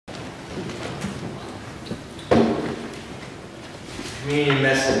Communion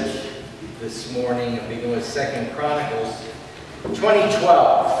message this morning, and begin with 2 Chronicles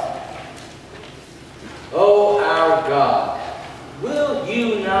 20:12. O our God, will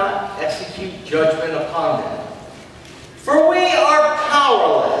you not execute judgment upon them? For we are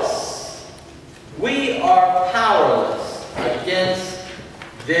powerless. We are powerless against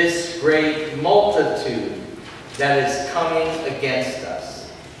this great multitude that is coming against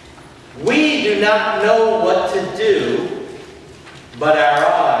us. We do not know what to do, but our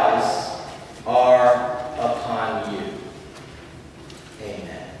eyes are upon you.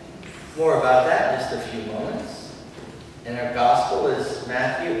 Amen. More about that in just a few moments. And our gospel is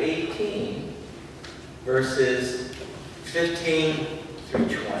Matthew 18, verses 15 through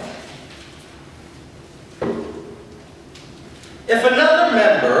 20. If another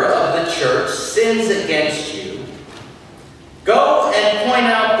member of the church sins against you, go and point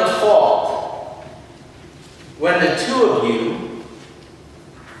out the fault when the two of you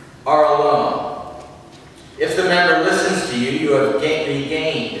are alone. If the member listens to you, you have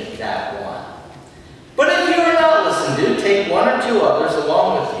regained that one. But if you are not listened to, take one or two others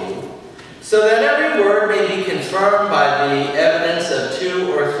along with you, so that every word may be confirmed by the evidence of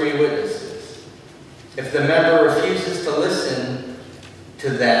 2 or 3 witnesses. If the member refuses to listen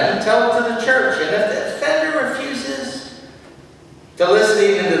to them, tell it to the church. And if the offender refuses to listen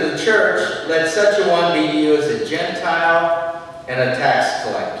even to the church, let such a one be to you as a Gentile and a tax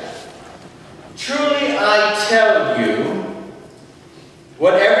collector. Truly I tell you,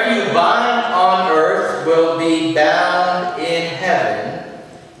 whatever you bind on earth will be bound in heaven,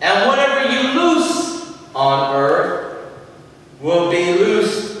 and whatever you loose on earth will be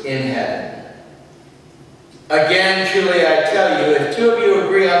loosed in heaven. Again, truly I tell you, if 2 of you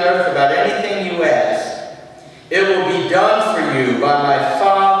agree on earth about anything you ask, it will be done for you by my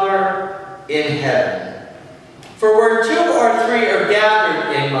Father in heaven. For where 2 or 3 are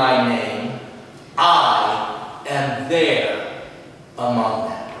gathered in my name, I am there among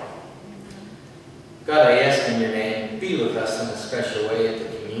them. God, I ask in your name, be with us in a special way at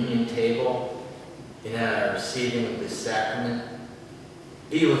the communion table and at our receiving of this sacrament.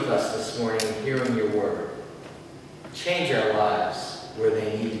 Be with us this morning in hearing your word. Change our lives where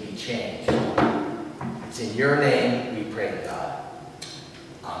they need to be changed. It's in your name we pray, God.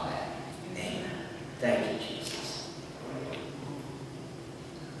 Amen. Amen. Thank you, Jesus.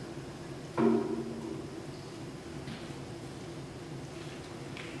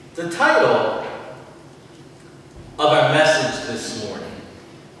 The title of our message this morning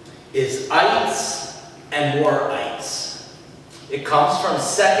is Ites and More Ites. It comes from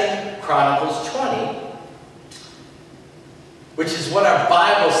 2 Chronicles 20, which is what our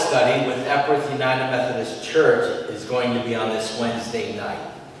Bible study with Epworth United Methodist Church is going to be on this Wednesday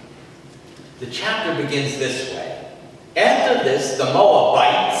night. The chapter begins this way. After this, the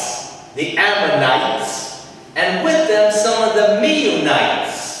Moabites, the Ammonites, and with them some of the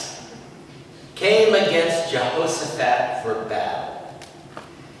Meunites came against Jehoshaphat for battle.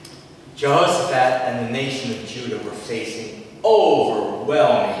 Jehoshaphat and the nation of Judah were facing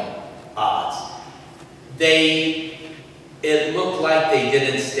overwhelming odds. It looked like they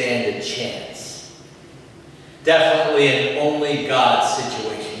didn't stand a chance. Definitely an only God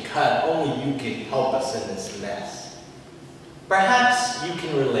situation. God, only you can help us in this mess. Perhaps you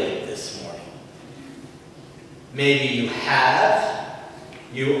can relate this morning. Maybe you have,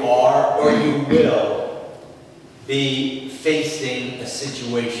 you are, or you will be facing a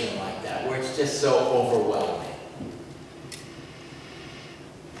situation like that where it's just so overwhelming.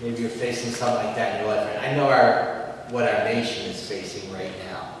 Maybe you're facing something like that in your life. I know what our nation is facing right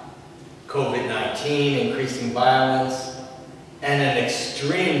now. COVID-19, increasing violence, and an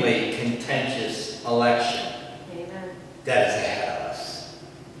extremely contentious election. Amen. That is ahead of us.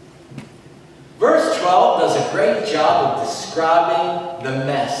 Verse 12 does a great job of describing the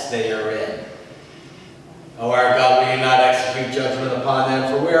mess they are in. O our God, will you not execute judgment upon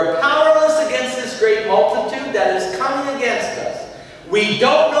them? For we are powerless against this great multitude that is coming against us. We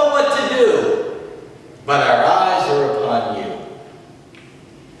don't know what to do, but our eyes are upon you.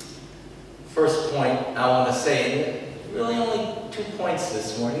 First point I want to say, really only 2 points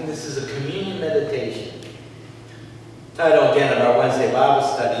this morning. This is a communion meditation. Title again of our Wednesday Bible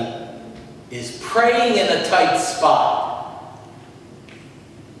study is Praying in a Tight Spot.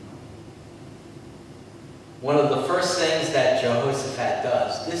 One of the first things that Jehoshaphat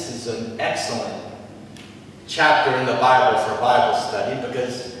does, this is an excellent chapter in the Bible for Bible study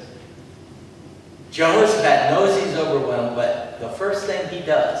because Jehoshaphat knows he's overwhelmed, but the first thing he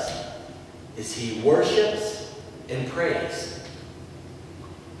does is he worships and prays.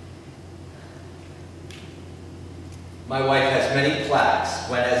 My wife has many plaques.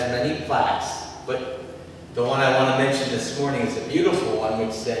 Gwen has many plaques. But the one I want to mention this morning is a beautiful one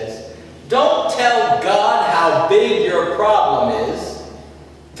which says, "Don't tell God how big your problem is.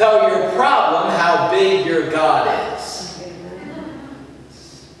 Tell your problem how big your God is."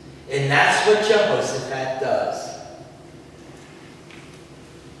 And that's what Jehoshaphat does.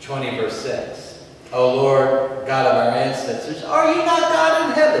 20 verse 6. "O Lord, God of our ancestors, are you not God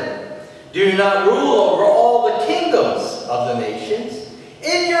in heaven? Do you not rule over all the kingdoms of the nations?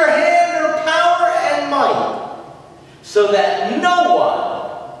 In your hand are power and might, so that no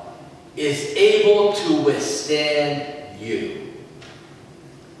one is able to withstand you."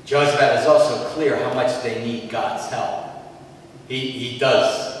 Jehoshaphat is also clear how much they need God's help. He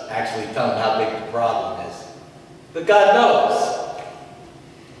does actually tell them how big the problem is. But God knows.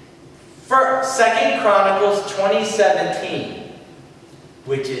 For 2 Chronicles 20:17,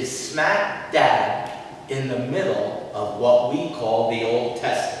 which is smack dab in the middle of what we call the Old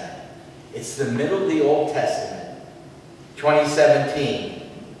Testament. It's the middle of the Old Testament. 20:17,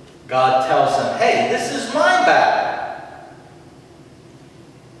 God tells them, "Hey, this is my battle,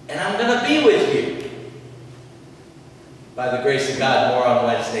 and I'm going to be with you." By the grace of God, more on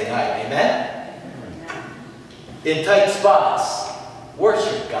Wednesday night. Amen? In tight spots,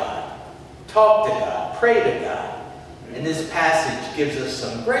 worship God, talk to God, pray to God. And this passage gives us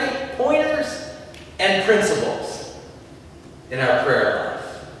some great pointers and principles in our prayer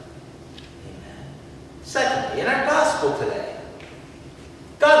life. Amen. Secondly, in our gospel today,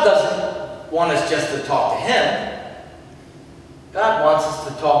 God doesn't want us just to talk to Him. God wants us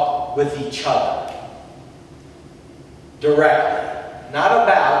to talk with each other. Directly. Not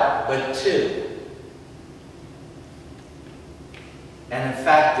about, but to. And in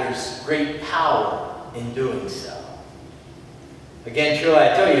fact, there's great power in doing so. Again, truly I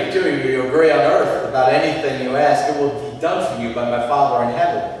tell you, if two of you agree on earth about anything you ask, it will be done for you by my Father in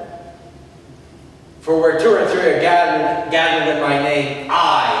heaven. For where two or three are gathered in my name,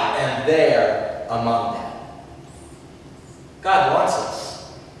 I am there among them. God wants us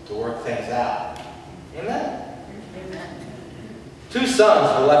to work things out. Amen? Two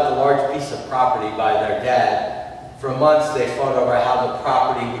sons were left a large piece of property by their dad. For months they fought over how the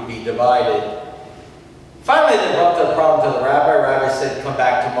property would be divided. Finally they brought the problem to the rabbi. The rabbi said, "Come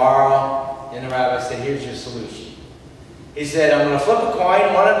back tomorrow." And the rabbi said, "Here's your solution." He said, "I'm going to flip a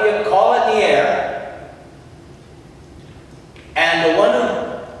coin. One of you call it in the air. And the one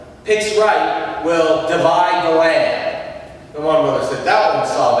who picks right will divide the land." The one brother said, "That won't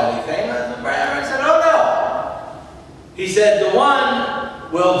solve anything." And the rabbi said, "Oh no." He said, "The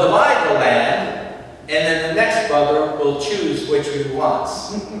one will divide the land, and then the next brother will choose which he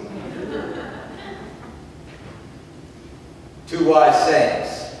wants." Two wise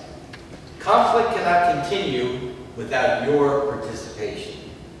sayings. Conflict cannot continue without your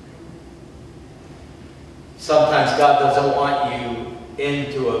participation. Sometimes God doesn't want you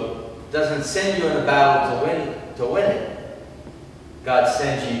doesn't send you in a battle to win it. God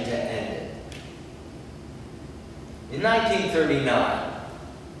sends you to end it. In 1939,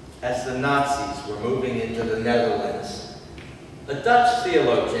 as the Nazis were moving into the Netherlands, a Dutch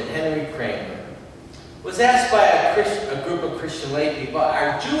theologian, Henry Kramer, was asked by a group of Christian lay people,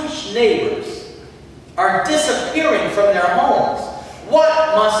 "Our Jewish neighbors are disappearing from their homes.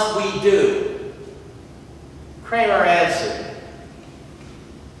 What must we do?" Kramer answered,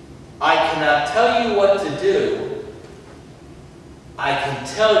 "I cannot tell you what to do. I can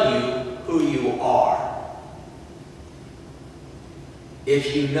tell you who you are.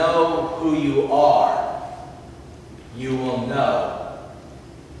 If you know who you are, you will know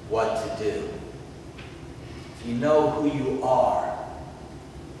what to do." If you know who you are,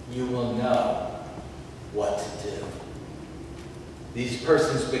 you will know what to do. These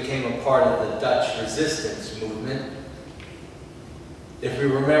persons became a part of the Dutch resistance movement. If we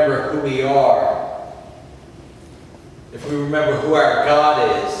remember who we are, if we remember who our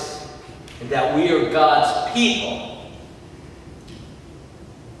God is, and that we are God's people,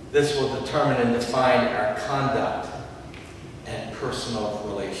 this will determine and define our conduct and personal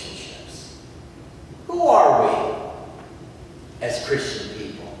relationships. Who are we as Christian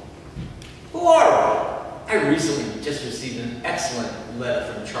people? Who are we? I recently just received an excellent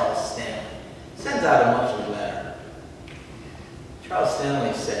letter from Charles Stanley. He sends out a monthly letter. Charles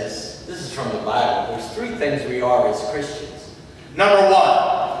Stanley says, this is from the Bible, there's three things we are as Christians. Number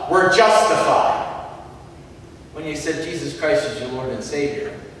one, we're justified. When you said Jesus Christ is your Lord and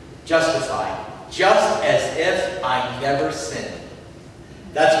Savior, justified. Just as if I never sinned.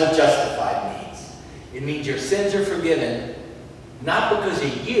 That's what justified means. It means your sins are forgiven, not because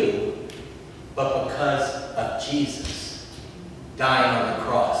of you, but because of Jesus. dying on the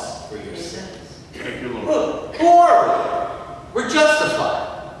cross for your sins. Thank you, Lord. Look, who are we? We're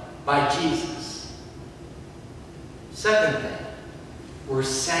justified by Jesus. Second thing, we're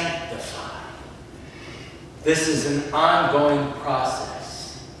sanctified. This is an ongoing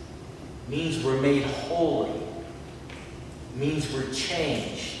process. It means we're made holy. It means we're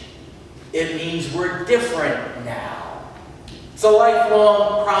changed. It means we're different now. It's a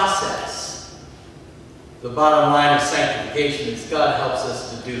lifelong process. The bottom line of sanctification is God helps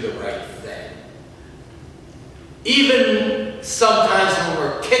us to do the right thing. Even sometimes when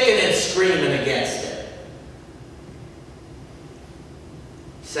we're kicking and screaming against it.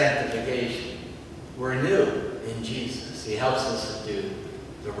 Sanctification. We're new in Jesus. He helps us to do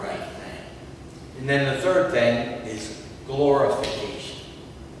the right thing. And then the third thing is glorification.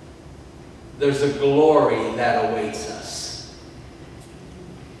 There's a glory that awaits us.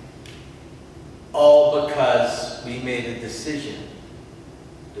 All because we made a decision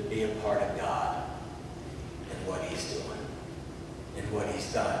to be a part of God and what He's doing and what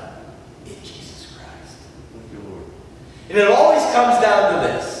He's done in Jesus Christ. Thank you, Lord. And it always comes down to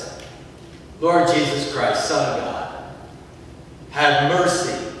this. Lord Jesus Christ, Son of God, have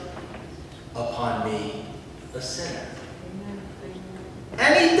mercy upon me, a sinner.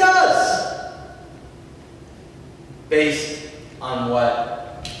 And He does, based on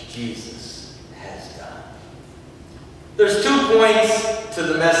what Jesus has done. There's 2 points to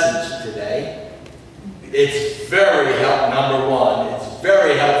the message today. It's very helpful. Number one, it's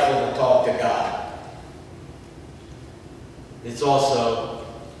very helpful to talk to God. It's also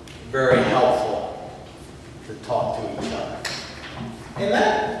very helpful to talk to each other.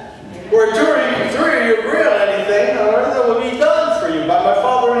 Amen? Where three of you agree on anything, it will be done for you by my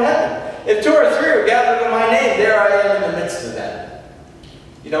Father in heaven. If 2 or 3 are gathered in my name, there I am in the midst of them.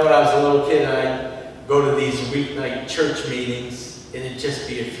 You know, when I was a little kid, I'd go to these weeknight church meetings, and it'd just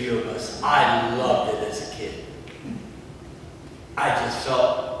be a few of us. I loved it as a kid. I just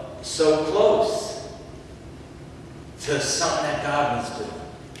felt so close to something that God was doing.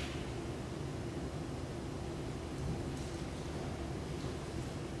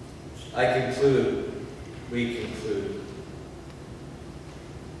 We conclude.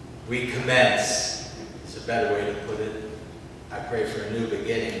 We commence, is a better way to put it. I pray for a new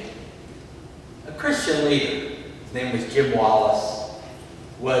beginning. A Christian leader, his name was Jim Wallace,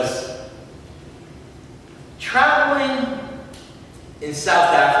 was traveling in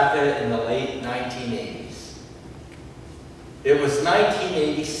South Africa in the late 1980s. It was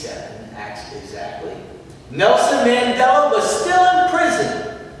 1987, exactly. Nelson Mandela was still in prison.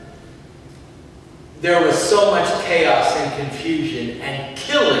 There was so much chaos and confusion and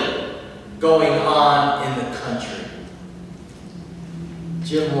killing going on in the country.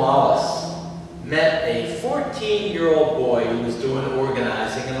 Jim Wallace met a 14-year-old boy who was doing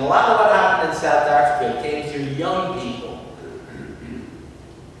organizing, and a lot of what happened in South Africa came through young people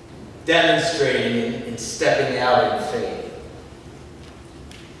demonstrating and stepping out in faith.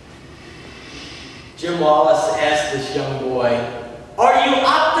 Jim Wallace asked this young boy, "Are you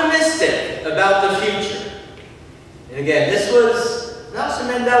optimistic about the future?" And again, this was, Nelson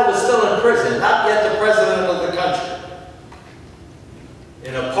Mandela was still in prison, not yet the president of the country.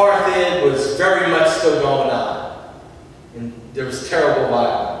 And apartheid was very much still going on. And there was terrible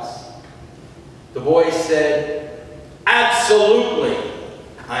violence. The boy said, "Absolutely,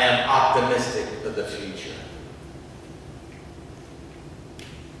 I am optimistic of the future."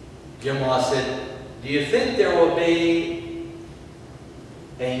 Jim Wallace said, "Do you think there will be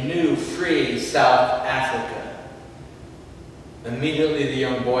a new, free South Africa?" Immediately the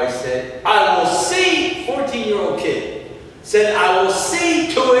young boy said, "I will see," 14-year-old kid, said, "I will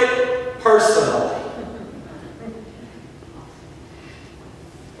see to it personally."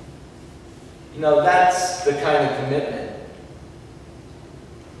 You know, that's the kind of commitment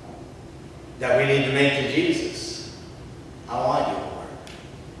that we need to make to Jesus. I want you, Lord.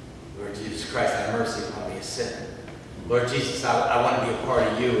 Lord Jesus Christ, have mercy upon me, a sinner. Lord Jesus, I want to be a part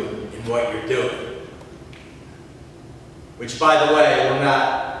of you in what you're doing. Which, by the way, will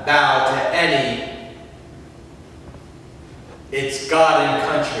not bow to any. It's God and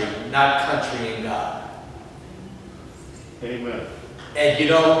country, not country and God. Amen. And you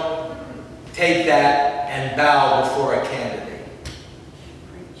don't take that and bow before a candidate.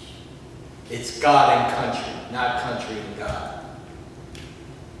 It's God and country, not country and God.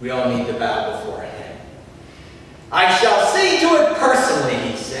 We all need to bow before Him. "I shall see to it personally,"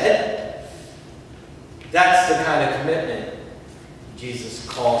 he said. That's the kind of commitment Jesus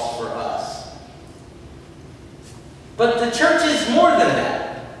calls for us. But the church is more than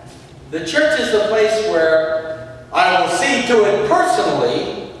that. The church is the place where I will see to to it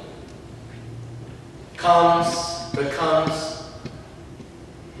personally becomes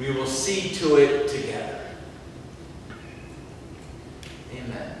we will see to it together.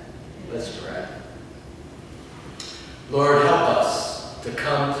 Amen. Let's pray. Lord, help us to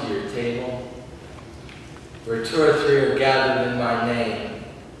come to your table. Where two or three are gathered in my name,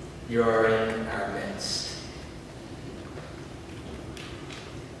 you are in our midst.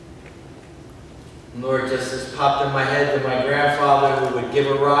 Lord, just as popped in my head that my grandfather who would give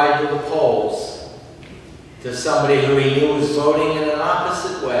a ride to the polls to somebody who he knew was voting in an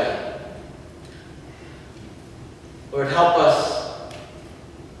opposite way. Lord, help us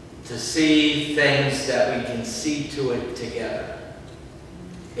to see things that we can see to it together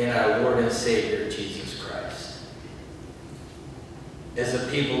in our Lord and Savior, Jesus Christ. As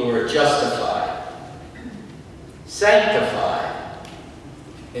a people who are justified, sanctified,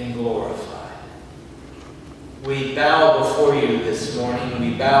 and glorified. We bow before you this morning.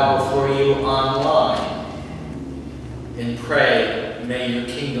 We bow before you online and pray, may your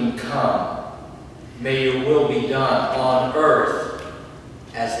kingdom come. May your will be done on earth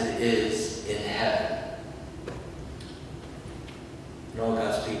as it is in heaven. And all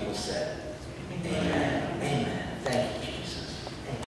God's people said, amen. Amen.